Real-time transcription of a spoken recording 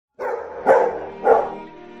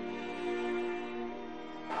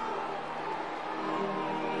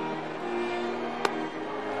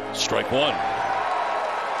Strike one.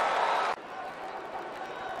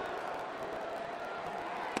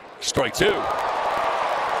 Strike two.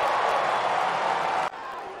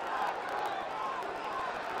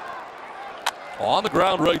 On the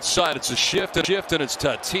ground right side, it's a shift, and it's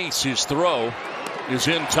Tatis. His throw is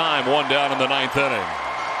in time. One down in the ninth inning.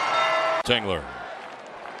 Tingler.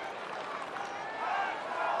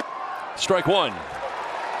 Strike one.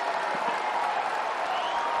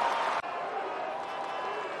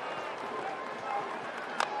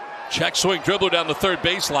 Check swing dribbler down the third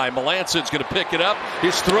baseline. Melancon's going to pick it up.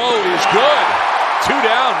 His throw is good. Two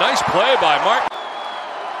down. Nice play by Mark.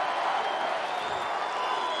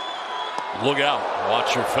 Look out.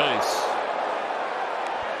 Watch your face.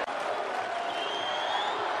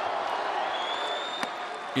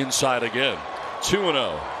 Inside again.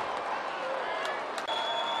 2-0.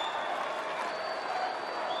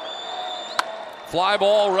 Fly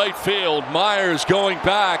ball right field. Myers going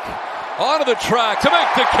back onto the track to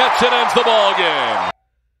make the catch that ends the ball game.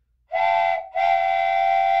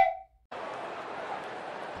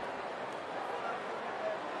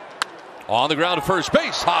 On the ground to first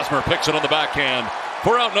base. Hosmer picks it on the backhand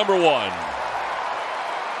for out number one.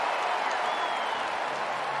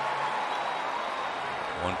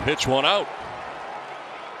 One pitch, one out.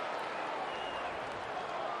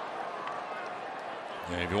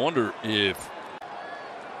 And if you wonder if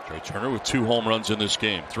Trey Turner with 2 home runs in this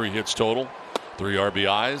game, 3 hits total, 3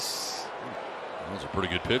 RBIs. That was a pretty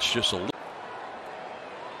good pitch, just a little.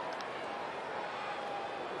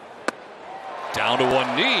 Down to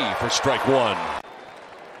one knee for strike one.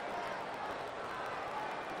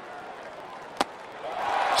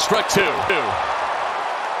 Strike two.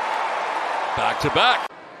 Back to back.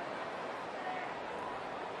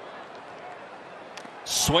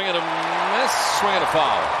 Swing and a miss, swing and a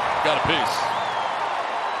foul. Got a piece.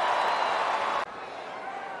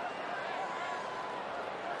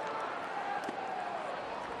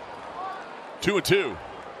 Two and two.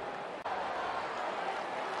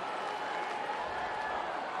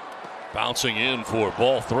 Bouncing in for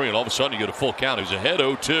ball 3, and all of a sudden you get a full count. He's ahead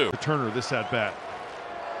 0-2. Turner this at bat.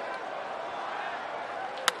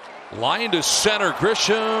 Line to center.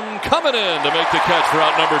 Grisham coming in to make the catch for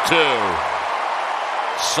out number 2.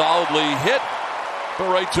 Solidly hit, but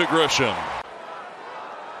right to Grisham.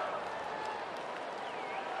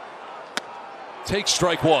 Takes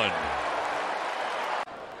strike one.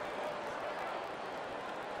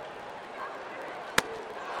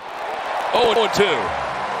 0-2.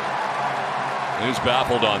 He's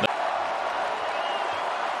baffled on that.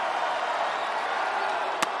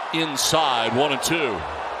 Inside, 1-2.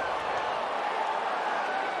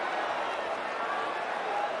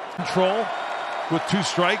 Control with 2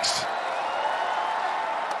 strikes.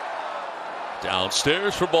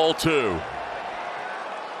 Downstairs for ball 2.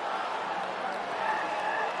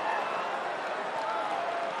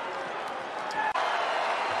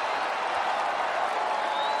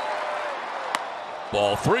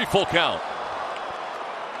 Ball 3, full count.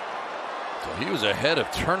 So he was ahead of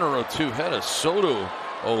Turner 0-2, ahead of Soto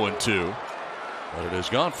 0-2, but it has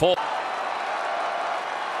gone full.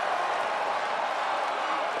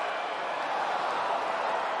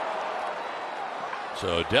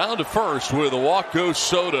 So down to first with a walk goes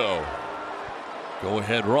Soto. Go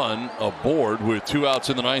ahead run aboard with 2 outs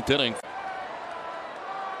in the ninth inning.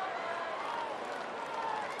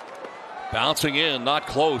 Bouncing in, not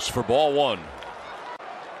close for ball 1.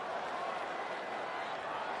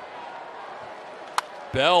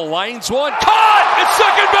 Bell lines one, caught at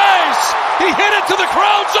second base. He hit it to the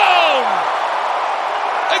crowd zone.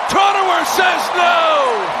 And Cronenworth says no.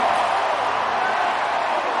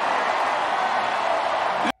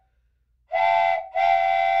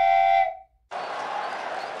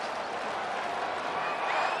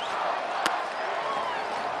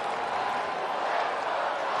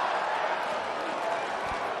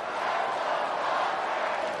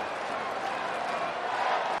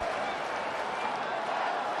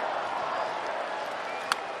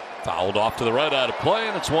 Fouled off to the right, out of play,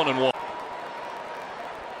 and it's 1-1.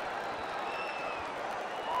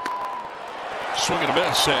 Swing and a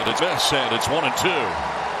miss, and it's 1-2.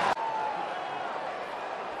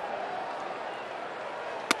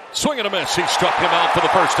 Swing and a miss. He struck him out for the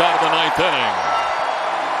first out of the ninth inning.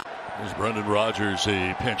 Here's Brendan Rodgers,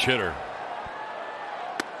 the pinch hitter.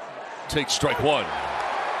 Takes strike one.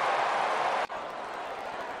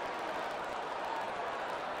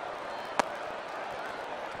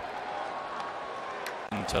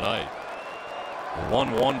 Tonight,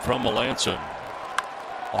 1-1 from Melancon.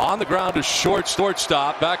 On the ground to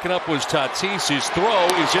shortstop. Backing up was Tatis. His throw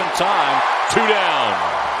is in time. 2 down.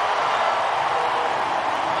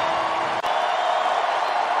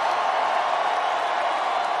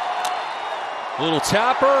 Little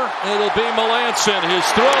tapper. It'll be Melancon. His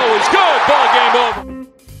throw is good. Ball game over.